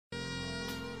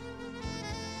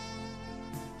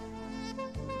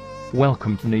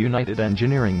Welcome to United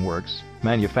Engineering Works,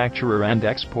 manufacturer and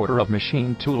exporter of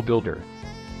machine tool builder.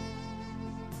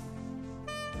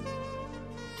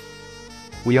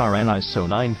 We are an ISO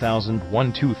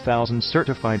 9001-2000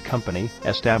 certified company,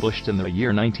 established in the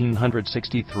year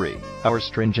 1963. Our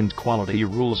stringent quality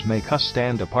rules make us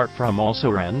stand apart from all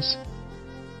SORANs.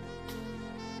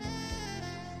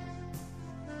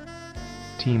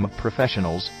 Team of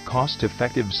professionals,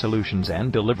 cost-effective solutions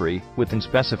and delivery within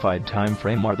specified time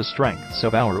frame are the strengths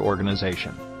of our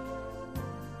organization.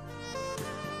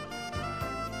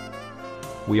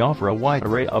 We offer a wide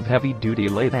array of heavy-duty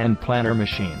lathe and planer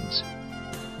machines.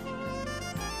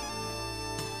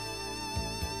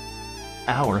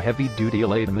 Our heavy-duty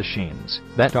lathe machines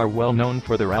that are well known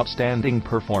for their outstanding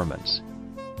performance.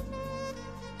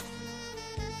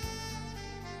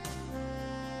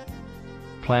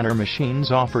 Planer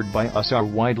machines offered by us are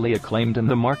widely acclaimed in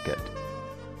the market.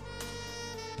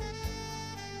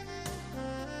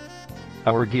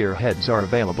 Our gear heads are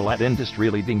available at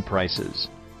industry-leading prices.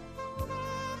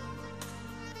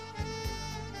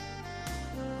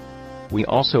 We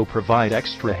also provide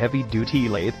extra heavy-duty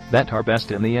lathe that are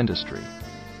best in the industry.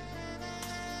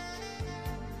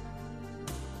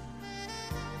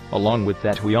 Along with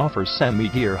that, we offer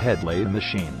semi-gear head lathe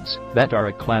machines that are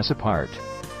a class apart.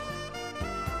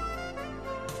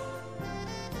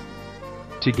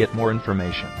 To get more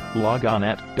information, log on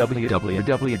at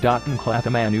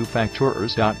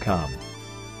www.lathemanufacturers.com.